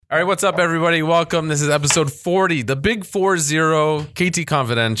All right, what's up, everybody? Welcome. This is episode 40, the Big 40, KT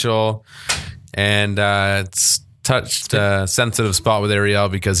Confidential. And it's touched a sensitive spot with Ariel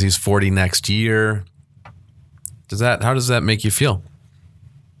because he's 40 next year. How does that make you feel?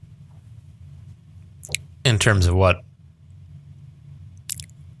 In terms of what?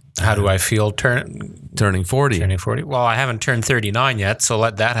 How do I feel turning 40? Turning 40. Well, I haven't turned 39 yet, so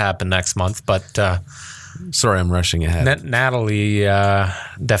let that happen next month. But sorry, I'm rushing ahead. Natalie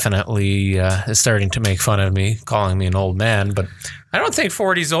definitely is starting to make fun of me, calling me an old man. But I don't think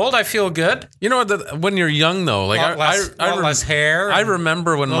 40's old. I feel good. You know, when you're young, though, like less hair. I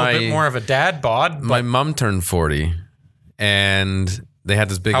remember when a little bit more of a dad bod. My mom turned 40, and they had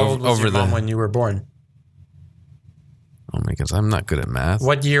this big How old was your mom when you were born? Oh my goodness, I'm not good at math.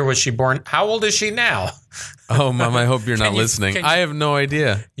 What year was she born? How old is she now? Oh, Mom, I hope you're not listening. I have no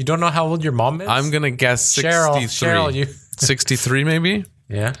idea. You don't know how old your mom is? I'm going to guess 63. Cheryl, 63 maybe?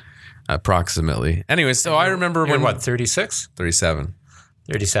 Yeah. Approximately. Anyway, so I remember when... what, 36? 37.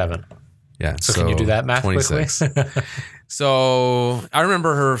 37. Yeah. So can you do that math 26. quickly? So I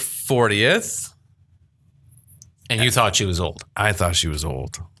remember her 40th. And you thought she was old? I thought she was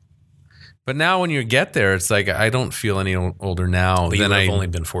old. But now when you get there, it's like I don't feel any older now than I've only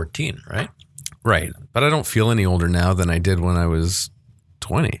been 14, right? Right. But I don't feel any older now than I did when I was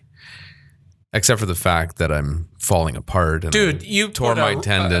 20. Except for the fact that I'm falling apart. And dude, you tore my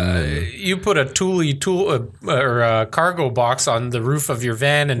tendon. You put a a cargo box on the roof of your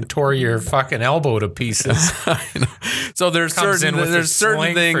van and tore your fucking elbow to pieces. I know. So there's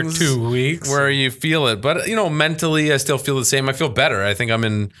certain things for 2 weeks where you feel it. But, you know, mentally, I still feel the same. I feel better. I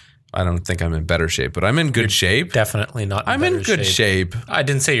don't think I'm in better shape, but I'm in good shape. Definitely not. I'm in good shape. I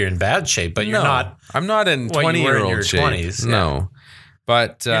didn't say you're in bad shape, but you're not. I'm not in 20-year-old shape. 20s, no,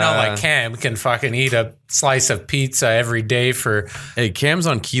 but you're not like Cam can fucking eat a slice of pizza every day for. Hey, Cam's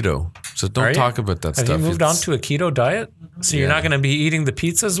on keto, so don't talk about that stuff. Have you moved on to a keto diet? So you're not going to be eating the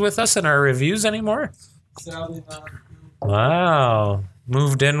pizzas with us in our reviews anymore? Wow,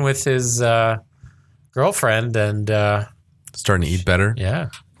 moved in with his girlfriend and starting to eat better. Yeah.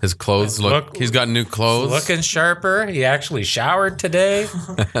 His clothes he's got new clothes. Looking sharper. He actually showered today.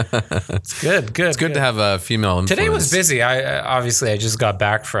 It's good. It's good to have a female influence. Today was busy. I just got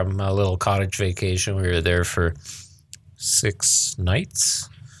back from a little cottage vacation. We were there for 6 nights.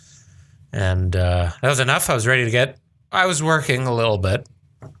 And that was enough. I was ready to I was working a little bit.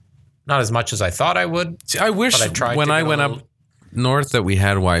 Not as much as I thought I would. See, I wish when I went up north that we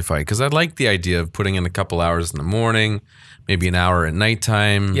had Wi-Fi, because I like the idea of putting in a couple hours in the morning, maybe an hour at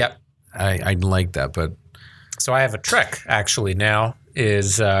nighttime. Yep. I like that, but... So I have a trick, actually, now,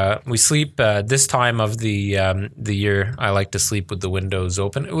 is we sleep this time of the year. I like to sleep with the windows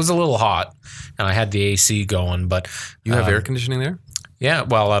open. It was a little hot, and I had the AC going, but... You have air conditioning there? Yeah,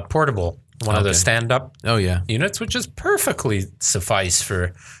 well, portable. One of the stand-up units, which is perfectly suffice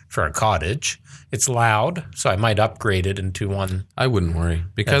for a cottage. It's loud, so I might upgrade it into one. I wouldn't worry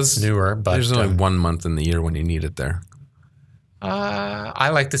because that's newer, but there's only 1 month in the year when you need it there. I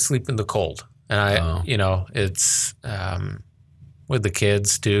like to sleep in the cold, and it's with the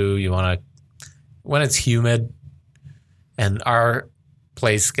kids too. You want to when it's humid, and our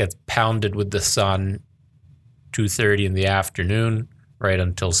place gets pounded with the sun 2:30 in the afternoon. Right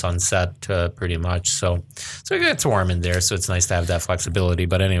until sunset, pretty much. So it gets warm in there, so it's nice to have that flexibility.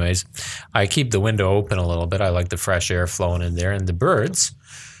 But anyways, I keep the window open a little bit. I like the fresh air flowing in there, and the birds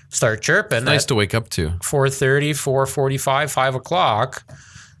start chirping. It's nice to wake up to. 4:30, 4:45, 5 o'clock.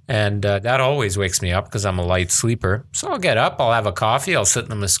 And that always wakes me up because I'm a light sleeper. So I'll get up, I'll have a coffee, I'll sit in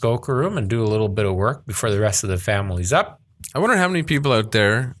the Muskoka room and do a little bit of work before the rest of the family's up. I wonder how many people out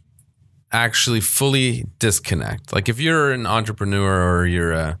there actually fully disconnect. Like if you're an entrepreneur or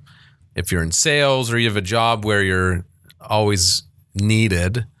if you're in sales or you have a job where you're always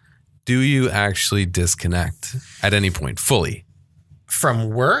needed, do you actually disconnect at any point fully? From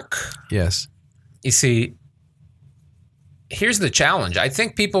work? Yes. You see, here's the challenge. I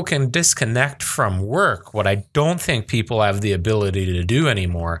think people can disconnect from work. What I don't think people have the ability to do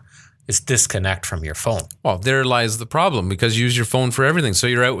anymore is disconnect from your phone. Well, there lies the problem because you use your phone for everything. So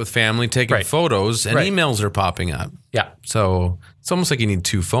you're out with family taking photos and emails are popping up. Yeah. So it's almost like you need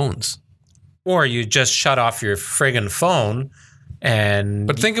 2 phones. Or you just shut off your friggin' phone and...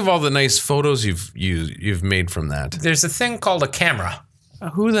 But think of all the nice photos you've made from that. There's a thing called a camera.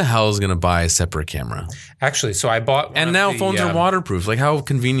 Who the hell is going to buy a separate camera? Actually, so I bought... And now phones are waterproof. Like how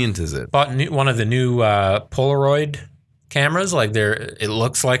convenient is it? Bought one of the new Polaroid cameras. Like it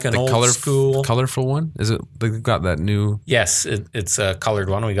looks like an old school colorful one. Is it? They've got that new. Yes, it's a colored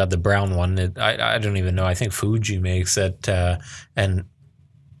one. We got the brown one. I don't even know. I think Fuji makes it, and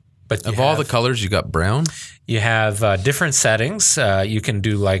But Of all the colors, you got brown? you have different settings. You can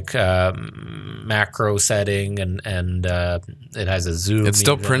do like macro setting, and it has a zoom. It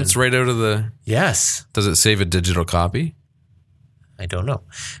still even, prints right out of the... Yes. Does it save a digital copy? I don't know.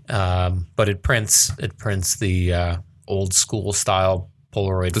 But it prints the old school style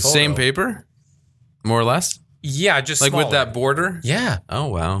Polaroid The photo. same paper? More or less? Yeah, just Like smaller. with that border? Yeah. Oh,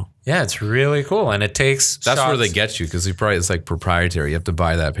 wow. Yeah, it's really cool. And it takes That's where shots, they get you because it's like proprietary. You have to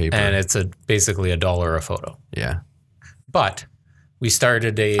buy that paper. and it's basically $1 a photo. Yeah. But we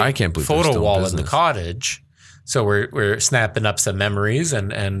started a I can't believe they're photo still in wall in the business. cottage. So we're snapping up some memories,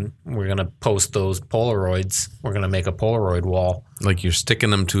 and we're going to post those Polaroids. We're going to make a Polaroid wall. Like you're sticking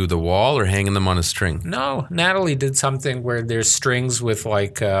them to the wall or hanging them on a string? No, Natalie did something where there's strings with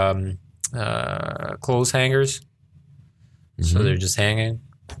like clothes hangers. So they're just hanging.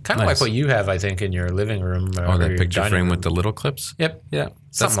 Kind of Nice. like what you have, I think, in your living room. Oh, or that your picture dining frame room. with the little clips? Yep. Yeah.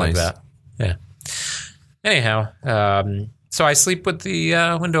 Something like nice. that. Yeah. Anyhow, so I sleep with the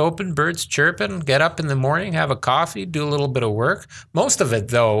window open, birds chirping, get up in the morning, have a coffee, do a little bit of work. Most of it,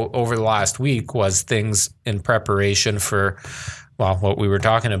 though, over the last week was things in preparation for, well, what we were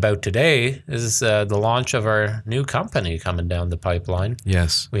talking about today is the launch of our new company coming down the pipeline.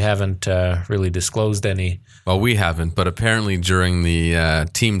 Yes. We haven't really disclosed any. Well, we haven't, but apparently during the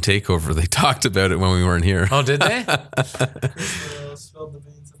team takeover, they talked about it when we weren't here. Oh, did they? Spilled the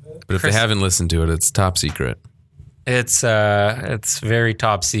beans a bit. But if they haven't listened to it, it's top secret. It's very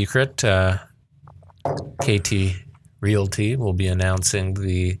top secret. KT Realty will be announcing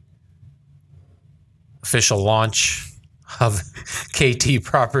the official launch of KT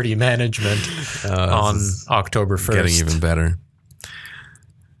Property Management on October 1st. Getting even better.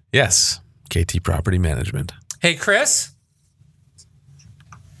 Yes. KT Property Management. Hey, Chris.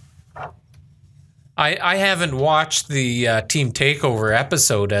 I haven't watched the Team Takeover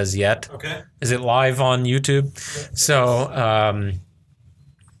episode as yet. Okay. Is it live on YouTube? So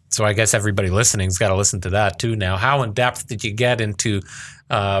I guess everybody listening's got to listen to that too now. How in depth did you get into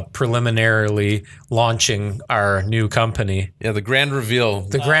preliminarily launching our new company? Yeah, the grand reveal.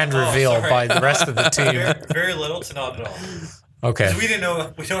 The grand reveal sorry. by the rest of the team. Very little to not at all. Okay. We don't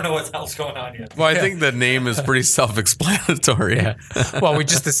know what else going on yet. Well, I think the name is pretty self-explanatory. Yeah. Well, we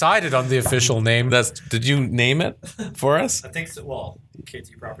just decided on the official name. Did you name it for us? I think so. Well,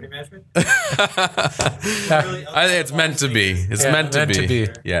 KT Property Management. It's meant to be. It's Yeah, meant to meant to be.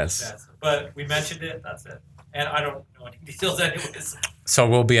 be. Yes. Yes. But we mentioned it. That's it. And I don't know any details anyways. So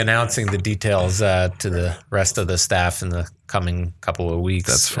we'll be announcing the details to the rest of the staff in the coming couple of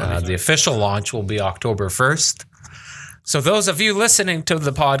weeks. That's funny. The official launch will be October 1st. So those of you listening to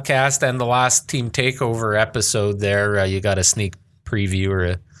the podcast and the last Team Takeover episode there, you got a sneak preview or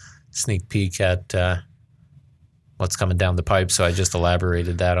a sneak peek at what's coming down the pipe. So I just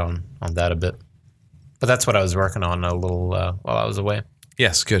elaborated that on that a bit. But that's what I was working on a little while I was away.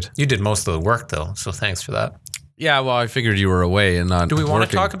 Yes, good. You did most of the work, though, so thanks for that. Yeah, well, I figured you were away and not Do we want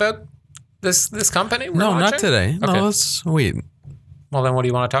to working. talk about this company? we're No, not launching? today. Okay. No, let's wait. Well, then what do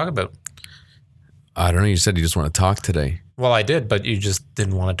you want to talk about? I don't know. You said you just want to talk today. Well, I did, but you just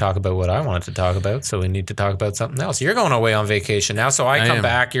didn't want to talk about what I wanted to talk about, so we need to talk about something else. You're going away on vacation now, so I come am.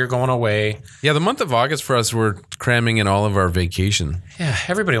 back, you're going away. Yeah, the month of August for us, we're cramming in all of our vacation. Yeah,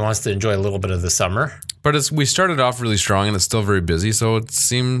 everybody wants to enjoy a little bit of the summer. But we started off really strong and it's still very busy, so it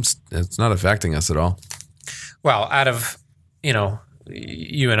seems it's not affecting us at all. Well, out of,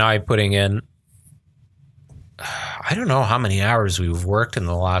 you and I putting in, I don't know how many hours we've worked in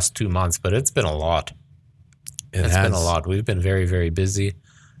the last 2 months, but it's been a lot. It's been a lot. We've been very, very busy.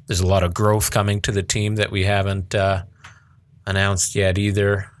 There's a lot of growth coming to the team that we haven't announced yet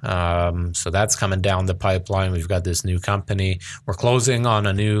either. So that's coming down the pipeline. We've got this new company. We're closing on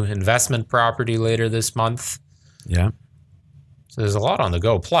a new investment property later this month. Yeah. So there's a lot on the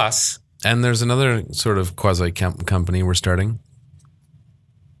go. Plus, And there's another sort of quasi-company we're starting.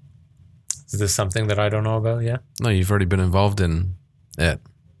 is this something that I don't know about yet? No, you've already been involved in it.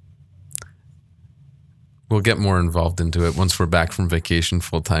 We'll get more involved into it once we're back from vacation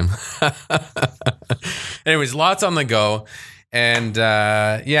full time. Anyways, lots on the go. And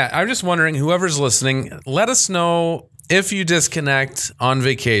I'm just wondering, whoever's listening, let us know if you disconnect on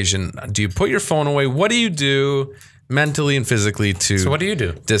vacation. Do you put your phone away? What do you do mentally and physically to So what do you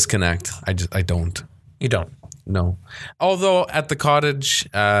do? disconnect? I don't. You don't. No. Although at the cottage,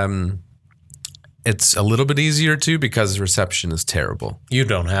 it's a little bit easier too because reception is terrible. You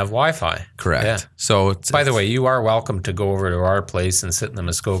don't have Wi-Fi. Correct. Yeah. So By the way, you are welcome to go over to our place and sit in the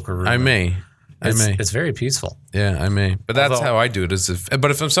Muskoka room. I may. It's very peaceful. Yeah, I may. But that's Although- how I do it. But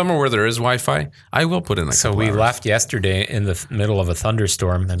if I'm somewhere where there is Wi-Fi, I will put in a So couple we hours. left yesterday in the middle of a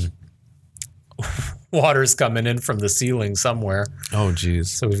thunderstorm, and water's coming in from the ceiling somewhere. Oh,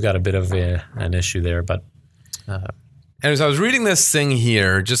 geez. So we've got a bit of an issue there. But anyways, I was reading this thing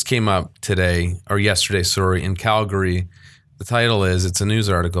here, just came up today, or yesterday, sorry, in Calgary. The title is, it's a news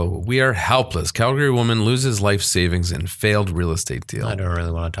article, "We Are Helpless. Calgary woman loses life savings in failed real estate deal." I don't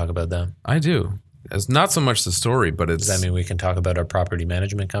really want to talk about that. I do. It's not so much the story, but it's... Does that mean we can talk about our property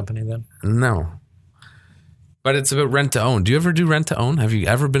management company then? No. But it's about rent to own. Do you ever do rent to own? Have you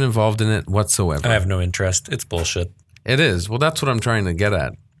ever been involved in it whatsoever? I have no interest. It's bullshit. It is. Well, that's what I'm trying to get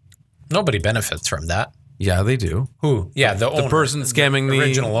at. Nobody benefits from that. Yeah, they do. Who? Yeah, the owner. The person scamming the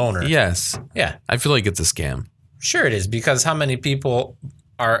original owner. Yes. Yeah. I feel like it's a scam. Sure it is, because how many people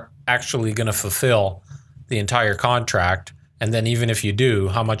are actually going to fulfill the entire contract? And then even if you do,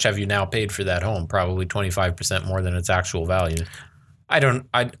 how much have you now paid for that home? Probably 25% more than its actual value.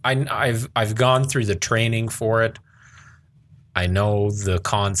 I've gone through the training for it. I know the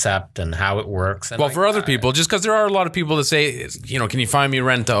concept and how it works. And well, for other people, just because there are a lot of people that say, can you find me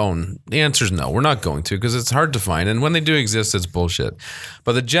rent to own? The answer is no, we're not going to, because it's hard to find. And when they do exist, it's bullshit.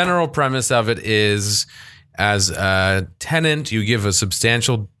 But the general premise of it is, as a tenant, you give a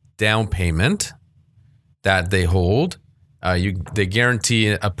substantial down payment that they hold. They guarantee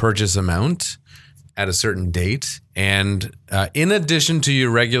a purchase amount at a certain date. And in addition to your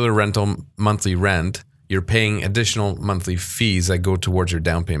regular rental monthly rent, you're paying additional monthly fees that go towards your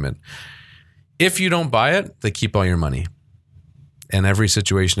down payment. If you don't buy it, they keep all your money. And every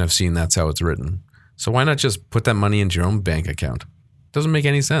situation I've seen, that's how it's written. So why not just put that money into your own bank account? Doesn't make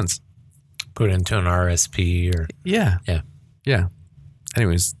any sense. Put it into an RSP or... Yeah. Yeah. Yeah.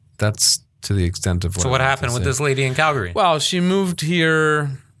 Anyways, that's to the extent of what... So what happened with this lady in Calgary? Well, she moved here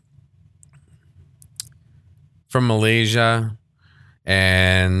from Malaysia,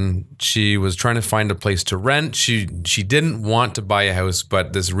 and she was trying to find a place to rent. She didn't want to buy a house,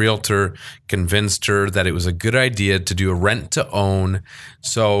 but this realtor convinced her that it was a good idea to do a rent to own.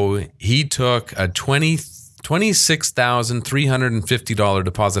 So he took a $26,350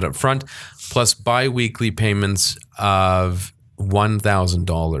 deposit up front, plus bi-weekly payments of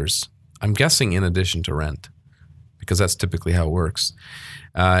 $1,000. I'm guessing in addition to rent, because that's typically how it works.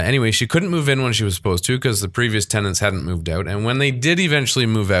 Anyway, she couldn't move in when she was supposed to because the previous tenants hadn't moved out. And when they did eventually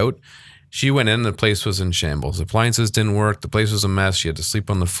move out, she went in, the place was in shambles. Appliances didn't work. The place was a mess. She had to sleep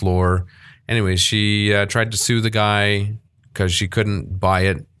on the floor. Anyway, she tried to sue the guy because she couldn't buy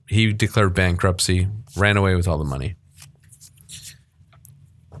it. He declared bankruptcy, ran away with all the money.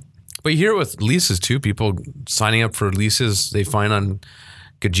 But you hear it with leases too. People signing up for leases they find on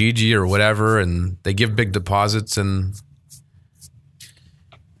Kijiji or whatever, and they give big deposits and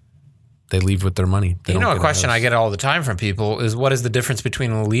they leave with their money. You know, a question I get all the time from people is, what is the difference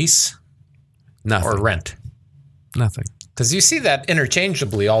between a lease or rent? Nothing. Because you see that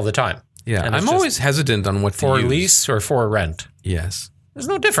interchangeably all the time. Yeah, I'm always hesitant on what to use. For lease or for rent. Yes. There's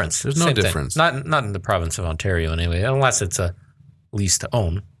no difference. There's no difference. Not in the province of Ontario anyway, unless it's a lease to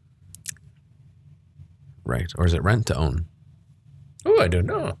own. Right. Or is it rent to own? Oh, I don't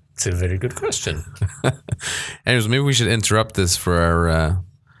know. It's a very good question. Anyways, maybe we should interrupt this for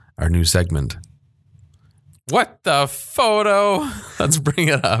our new segment. What the photo? Let's bring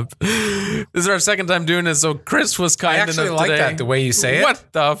it up. This is our second time doing this, so Chris was kind enough today. I actually like that, the way you say it. What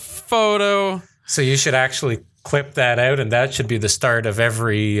the photo? So you should actually clip that out, and that should be the start of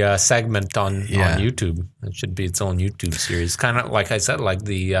every segment on YouTube. It should be its own YouTube series. Kind of like I said, like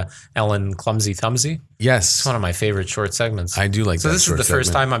the Ellen Clumsy Thumbsy. Yes. It's one of my favorite short segments. I do like that. So this is the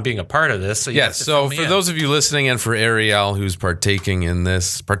first time I'm being a part of this. So yes. So for those of you listening and for Ariel who's participating in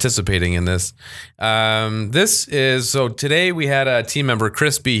this, this is, so today we had a team member,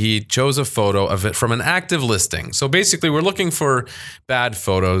 Chris B. He chose a photo of it from an active listing. So basically we're looking for bad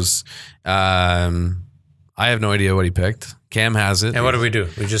photos. I have no idea what he picked. Cam has it. And what do?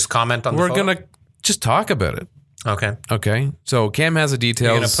 We just comment on the photo? We're going to just talk about it. Okay. So Cam has the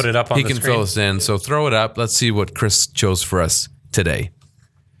details. You're going to put it up on the screen? He can fill us in. So throw it up. Let's see what Chris chose for us today.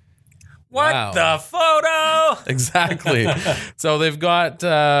 What the photo? Exactly. So they've got,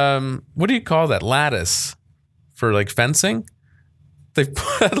 what do you call that? Lattice for like fencing? They've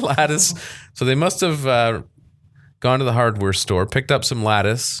put lattice. So they must have gone to the hardware store, picked up some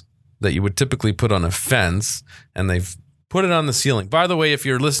lattice that you would typically put on a fence, and they've put it on the ceiling. By the way, if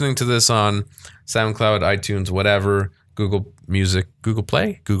you're listening to this on SoundCloud, iTunes, whatever, Google Music, Google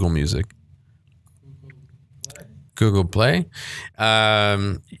Play, Google Music, Google Play,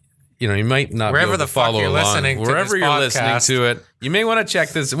 you might not wherever be able the to follow fuck you're along. listening to Wherever this you're podcast. listening to it, you may want to check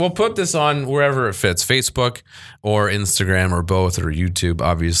this. We'll put this on wherever it fits, Facebook or Instagram or both, or YouTube,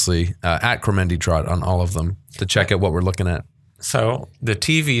 obviously, at Cromendi Trot on all of them to check out what we're looking at. So the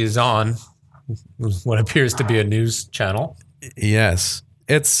TV is on what appears to be a news channel. Yes.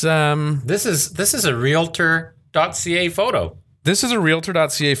 It's This is a realtor.ca photo. this is a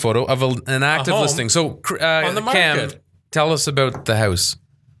realtor.ca photo of an active home listing. So on the Cam, market. tell us about the house.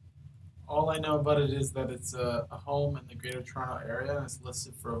 All I know about it is that it's a home in the Greater Toronto area and it's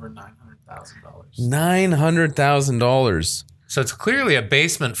listed for over $900,000. $900,000. So it's clearly a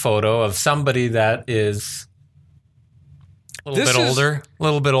basement photo of somebody that is a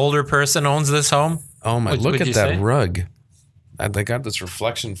little bit older person owns this home. Oh my! Would Look at you that say? rug. I got this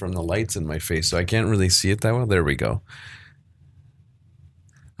reflection from the lights in my face, so I can't really see it that well. There we go.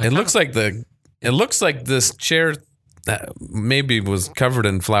 It looks like this chair that maybe was covered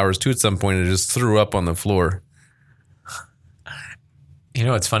in flowers too at some point. It just threw up on the floor. You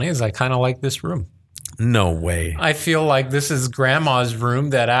know what's funny is I kind of like this room. No way. I feel like this is grandma's room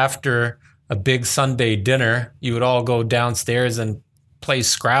that after a big Sunday dinner, you would all go downstairs and play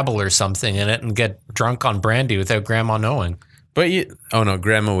Scrabble or something in it and get drunk on brandy without grandma knowing. But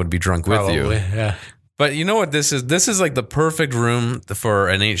grandma would be drunk with you. Probably, yeah. But you know what this is? This is like the perfect room for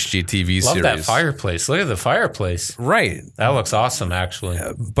an HGTV Love series. that fireplace. Look at the fireplace. Right. That looks awesome, actually.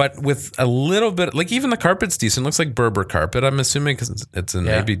 But with a little bit, like even the carpet's decent. Looks like Berber carpet, I'm assuming, because it's in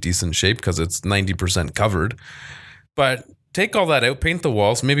maybe decent shape because it's 90% covered. But take all that out, paint the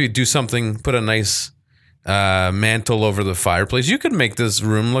walls, maybe do something, put a nice mantle over the fireplace. You could make this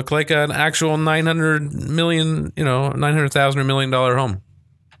room look like an actual $900,000 or $1 million home.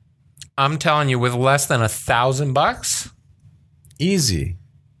 I'm telling you, with less than $1,000, Easy.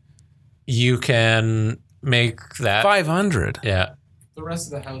 you can make that. 500. Yeah. The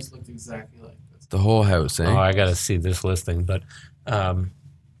rest of the house looked exactly like this. The whole house, eh? Oh, I got to see this listing, but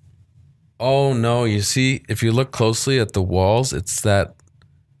Oh no! You see, if you look closely at the walls, it's that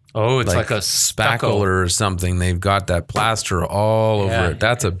it's like a spackle stucco. or something. They've got that plaster all Yeah. over it.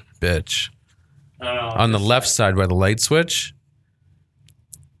 That's a bitch. I don't know, On the left side by the light switch.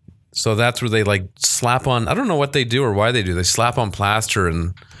 So that's where they like slap on. I don't know what they do or why they do. They slap on plaster,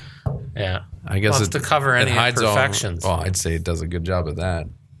 and Yeah. I guess Well, it's to cover any imperfections. Well, I'd say it does a good job of that.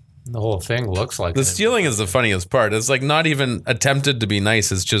 The whole thing looks like The it. ceiling is the funniest part. It's like not even attempted to be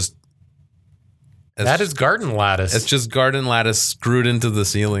nice. It's just That is garden lattice. It's just garden lattice screwed into the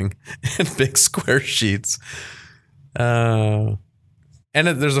ceiling in big square sheets. And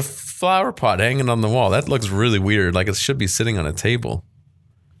there's a flower pot hanging on the wall. That looks really weird. Like it should be sitting on a table.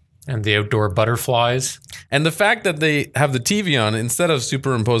 And the outdoor butterflies. And the fact that they have the TV on, instead of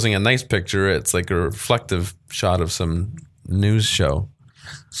superimposing a nice picture, it's like a reflective shot of some news show.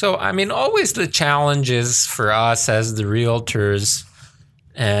 So, I mean, always the challenge is for us as the realtors,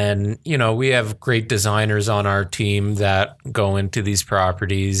 and, we have great designers on our team that go into these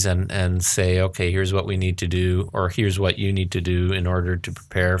properties and say, okay, here's what we need to do, or here's what you need to do in order to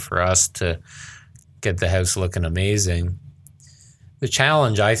prepare for us to get the house looking amazing. The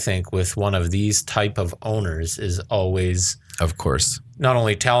challenge, I think, with one of these type of owners is always, Of course. not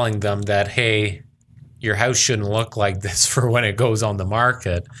only telling them that, hey, your house shouldn't look like this for when it goes on the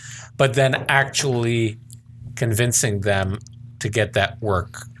market, but then actually convincing them to get that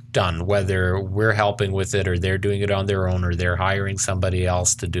work done, whether we're helping with it or they're doing it on their own or they're hiring somebody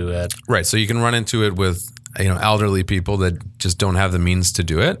else to do it. Right. So you can run into it with elderly people that just don't have the means to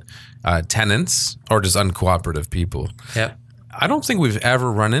do it, tenants, or just uncooperative people. Yeah. I don't think we've ever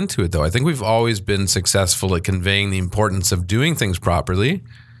run into it, though. I think we've always been successful at conveying the importance of doing things properly,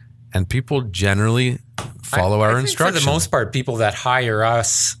 and people generally follow our instructions. For the most part, people that hire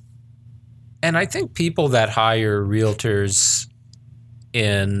us, and I think people that hire realtors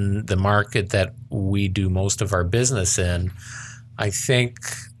in the market that we do most of our business in, I think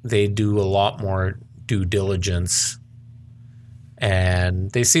they do a lot more due diligence,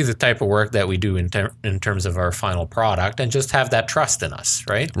 and they see the type of work that we do in terms of our final product and just have that trust in us,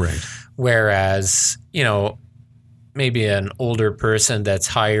 right? Right. Whereas, maybe an older person that's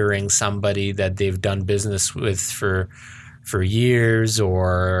hiring somebody that they've done business with for years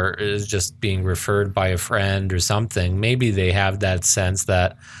or is just being referred by a friend or something, maybe they have that sense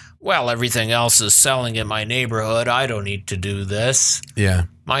that, well, everything else is selling in my neighborhood. I don't need to do this. Yeah.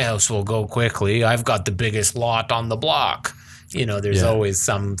 My house will go quickly. I've got the biggest lot on the block. There's always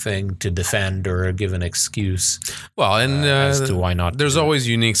something to defend or give an excuse. Well, and as to why not. There's always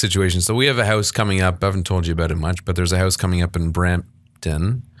unique situations. So we have a house coming up. I haven't told you about it much, but there's a house coming up in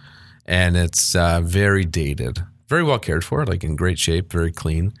Brampton, and it's very dated, very well cared for, like in great shape, very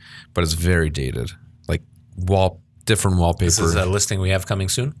clean, but it's very dated. Like different wallpaper. This is a listing we have coming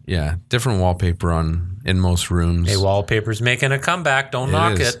soon. Yeah, different wallpaper in most rooms. Hey, wallpaper's making a comeback. Don't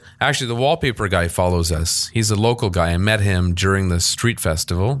knock it. Actually, the wallpaper guy follows us. He's a local guy. I met him during the street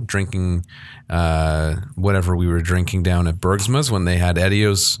festival, drinking whatever we were drinking down at Bergsma's when they had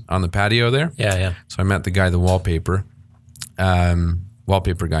Edios on the patio there. Yeah. So I met the guy, the wallpaper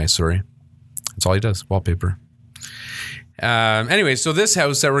guy. Sorry, that's all he does. Wallpaper. Anyway, so this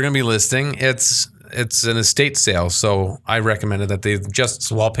house that we're going to be listing, it's an estate sale, so I recommended that they just...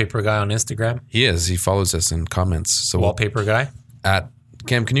 It's a wallpaper guy on Instagram. He is. He follows us in comments. So Wallpaper guy? at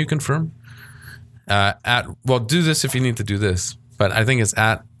Cam, can you confirm? Do this if you need to do this, but I think it's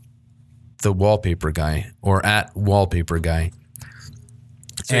at the wallpaper guy or at wallpaper guy.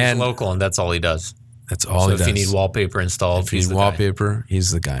 So he's local, and that's all he does. That's all he does. If you need wallpaper installed, if you need wallpaper,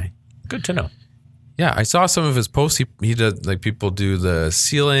 he's the guy. Good to know. Yeah, I saw some of his posts. He does, like, people do the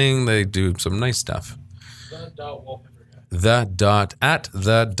ceiling. They do some nice stuff. Wallpaper guy. At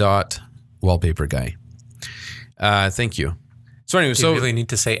the wallpaper guy. Thank you. So anyway, Do you really need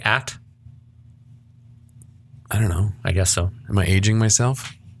to say at? I don't know. I guess so. Am I aging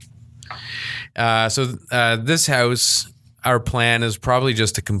myself? This house, our plan is probably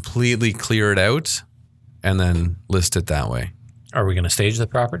just to completely clear it out and then list it that way. Are we going to stage the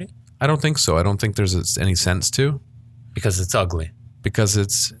property? I don't think so. I don't think there's any sense to. Because it's ugly.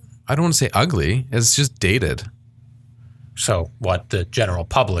 Because I don't want to say ugly. It's just dated. So what the general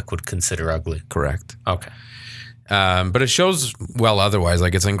public would consider ugly. Correct. Okay. But it shows well otherwise.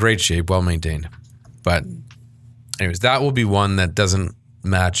 Like, it's in great shape, well maintained. But anyways, that will be one that doesn't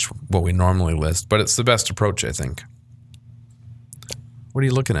match what we normally list. But it's the best approach, I think. What are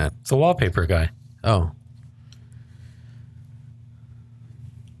you looking at? The wallpaper guy. Oh.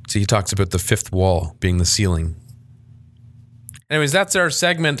 So he talks about the fifth wall being the ceiling. Anyways, that's our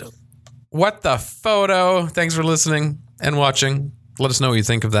segment. What the photo? Thanks for listening and watching. Let us know what you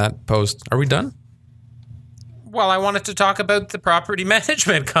think of that post. Are we done? Well, I wanted to talk about the property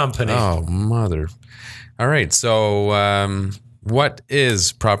management company. Oh, mother. All right. So what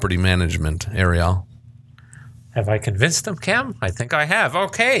is property management, Ariel? Have I convinced them, Cam? I think I have.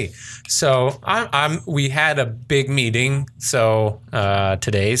 Okay. So we had a big meeting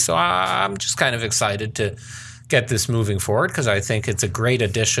today. So I'm just kind of excited to get this moving forward because I think it's a great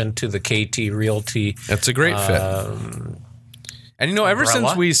addition to the KT Realty. It's a great fit. And ever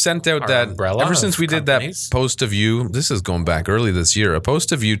since we sent out ever since we did that post of you, this is going back early this year, a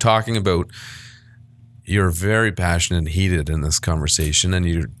post of you talking about you're very passionate and heated in this conversation, and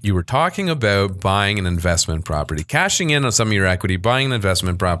you were talking about buying an investment property, cashing in on some of your equity, buying an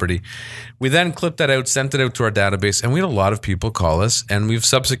investment property. We then clipped that out, sent it out to our database, and we had a lot of people call us, and we've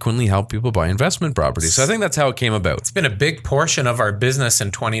subsequently helped people buy investment properties. So I think that's how it came about. It's been a big portion of our business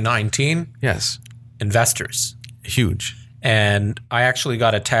in 2019. Yes. Investors. Huge. And I actually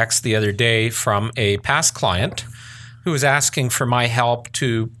got a text the other day from a past client who was asking for my help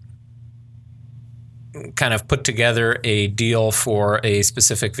to kind of put together a deal for a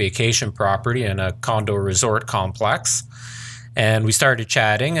specific vacation property in a condo resort complex. And we started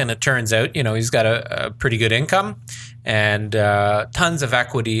chatting, and it turns out, he's got a pretty good income and tons of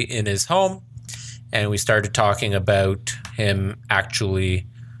equity in his home. And we started talking about him actually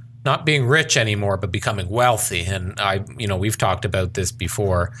not being rich anymore, but becoming wealthy. And we've talked about this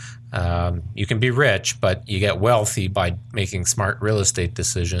before. You can be rich, but you get wealthy by making smart real estate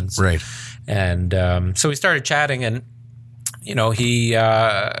decisions. Right. And so we started chatting, and he'd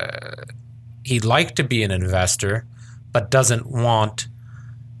like to be an investor, but doesn't want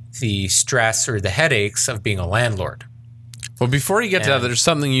the stress or the headaches of being a landlord. Well, before you get to that, there's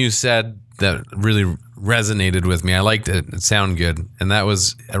something you said that really resonated with me. I liked it. It sounded good. And that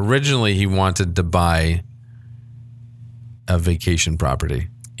was originally he wanted to buy a vacation property.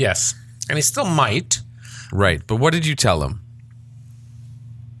 Yes. And he still might. Right. But what did you tell him?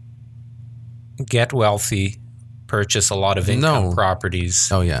 Get wealthy, purchase a lot of income properties.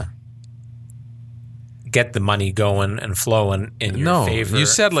 Oh, yeah. Get the money going and flowing in your favor. You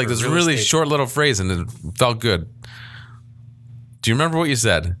said like this really short little phrase, and it felt good. Do you remember what you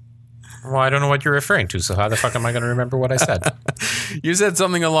said? Well, I don't know what you're referring to, so how the fuck am I going to remember what I said? You said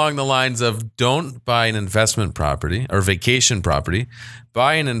something along the lines of, don't buy an investment property or vacation property.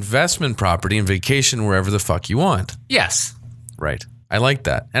 Buy an investment property and vacation wherever the fuck you want. Yes. Right. I like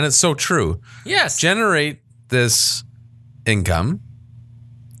that. And it's so true. Yes. Generate this income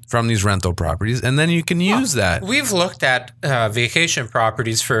from these rental properties, and then you can use that. We've looked at vacation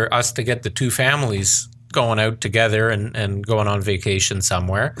properties for us to get the two families going out together and going on vacation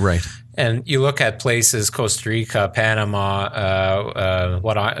somewhere. Right. And you look at places, Costa Rica, Panama,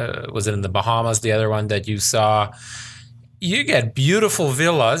 was it in the Bahamas, the other one that you saw? You get beautiful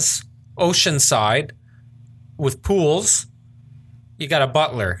villas, oceanside, with pools. You got a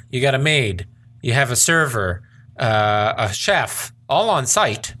butler, you got a maid, you have a server, a chef, all on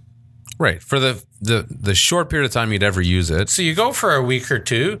site. Right. For the short period of time you'd ever use it. So you go for a week or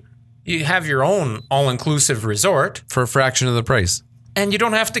two, you have your own all-inclusive resort. For a fraction of the price. And you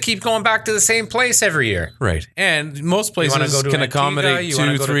don't have to keep going back to the same place every year. Right. And most places can Antigua, accommodate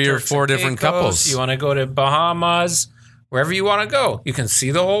 2, 3, or 4 different couples. You want to go to Bahamas, wherever you want to go. You can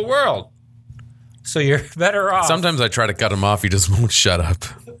see the whole world. So you're better off. Sometimes I try to cut him off. He just won't shut up.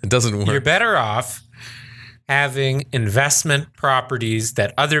 It doesn't work. You're better off having investment properties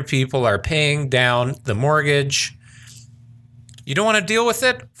that other people are paying down the mortgage. You don't want to deal with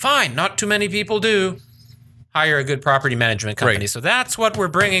it? Fine. Not too many people do. Hire a good property management company. Right. So that's what we're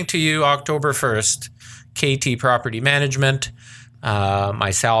bringing to you October 1st, KT Property Management.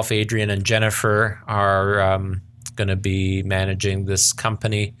 Myself, Adrian, and Jennifer are going to be managing this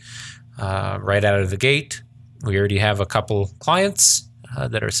company right out of the gate. We already have a couple clients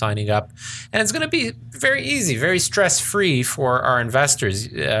that are signing up. And it's going to be very easy, very stress-free for our investors.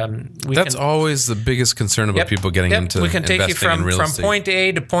 That's always the biggest concern about people getting into we can take you investing in real from estate. point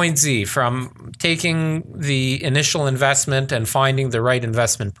A to point Z, from taking the initial investment and finding the right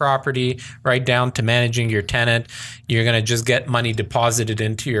investment property, right down to managing your tenant. You're going to just get money deposited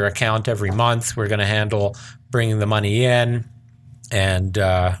into your account every month. We're going to handle bringing the money in and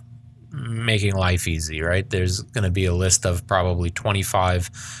making life easy, right? There's going to be a list of probably 25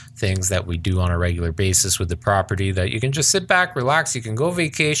 things that we do on a regular basis with the property that you can just sit back, relax. You can go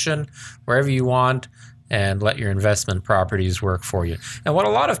vacation wherever you want and let your investment properties work for you. And what a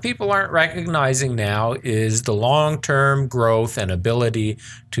lot of people aren't recognizing now is the long-term growth and ability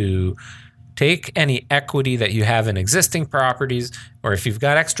to take any equity that you have in existing properties, or if you've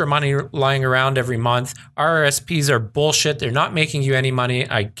got extra money lying around every month, RRSPs are bullshit. They're not making you any money.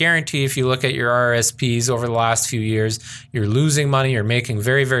 I guarantee if you look at your RRSPs over the last few years, you're losing money. You're making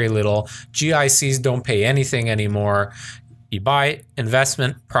very, very little. GICs don't pay anything anymore. You buy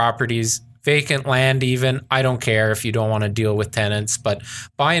investment properties, vacant land even. I don't care if you don't want to deal with tenants, but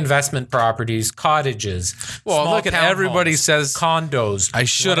buy investment properties, cottages. Well, small look at everybody townhomes, says condos. I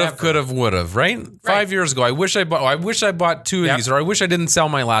should have, could have, would have, right? 5 years ago, I wish I bought 2 of these, or I wish I didn't sell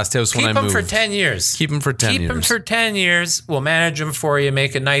my last house when I moved. Keep them for 10 years. Keep them for 10 years. Keep them for 10 years. We'll manage them for you,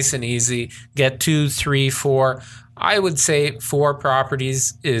 make it nice and easy. Get 2, 3, 4. I would say 4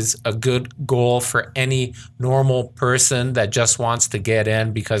 properties is a good goal for any normal person that just wants to get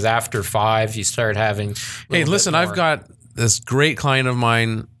in, because after 5, you start having. Hey, listen, I've got this great client of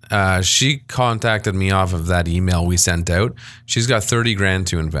mine. She contacted me off of that email we sent out. She's got 30 grand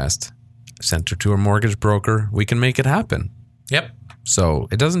to invest. Sent her to her mortgage broker. We can make it happen. Yep. So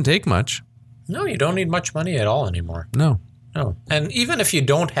it doesn't take much. No, you don't need much money at all anymore. No. And even if you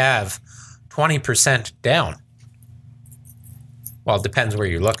don't have 20% down, well, it depends where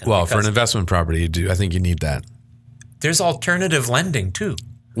you're looking. Well, for an investment property, I think you need that. There's alternative lending too.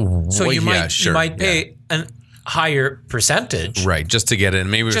 So you might pay a higher percentage. Right, just to get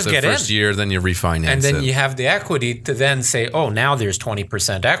in. Maybe just for the first year, then you refinance and then it. you have the equity to then say, oh, now there's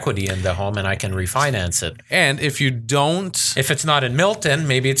 20% equity in the home and I can refinance it. And if you don't... If it's not in Milton,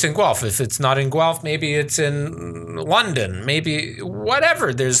 maybe it's in Guelph. If it's not in Guelph, maybe it's in London. Maybe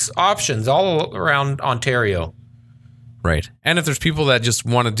whatever. There's options all around Ontario. Right. And if there's people that just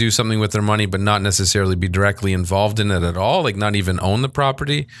want to do something with their money but not necessarily be directly involved in it at all, like not even own the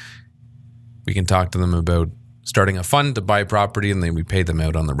property, we can talk to them about starting a fund to buy property, and then we pay them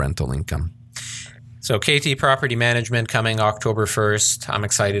out on the rental income. So KT Property Management coming October 1st. I'm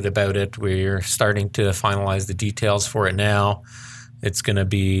excited about it. We're starting to finalize the details for it now. It's going to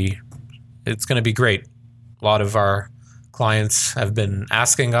be great. A lot of our clients have been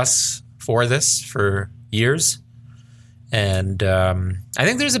asking us for this for years. And I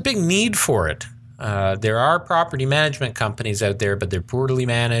think there's a big need for it. There are property management companies out there, but they're poorly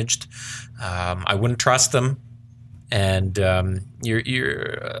managed. I wouldn't trust them. And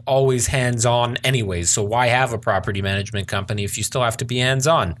you're always hands-on anyways. So why have a property management company if you still have to be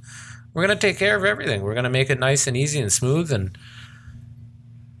hands-on? We're going to take care of everything. We're going to make it nice and easy and smooth. And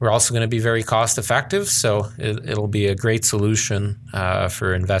we're also going to be very cost-effective. So it'll be a great solution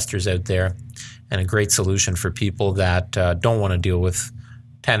for investors out there, and a great solution for people that don't want to deal with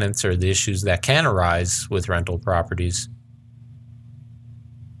tenants or the issues that can arise with rental properties.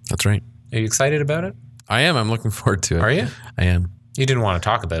 That's right. Are you excited about it? I am. I'm looking forward to it. Are you? I am. You didn't want to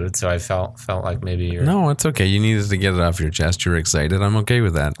talk about it, so I felt like maybe you're... No, it's okay. You needed to get it off your chest. You're excited. I'm okay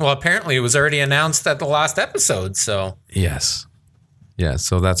with that. Well, apparently it was already announced at the last episode, so... Yes. Yeah,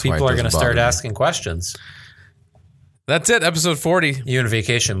 so that's why people are going to start me. asking questions. That's it, episode 40. You in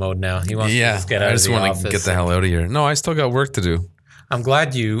vacation mode now. He wants to just get out I of just the want office. to get the hell out of here. No, I still got work to do. I'm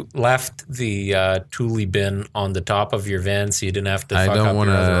glad you left the Thule bin on the top of your van so you didn't have to fuck I don't up want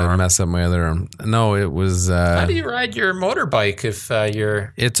your other to arm. mess up my other arm. No, it was... How do you ride your motorbike if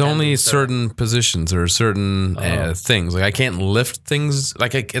you're... It's only certain positions or certain things. Like I can't lift things.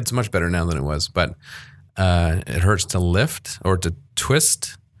 Like it's much better now than it was, but it hurts to lift or to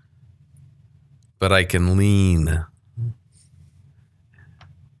twist. But I can lean.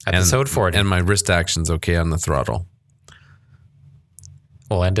 Episode 40. And my wrist action's okay on the throttle.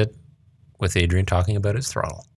 We'll end it with Adrian talking about his throttle.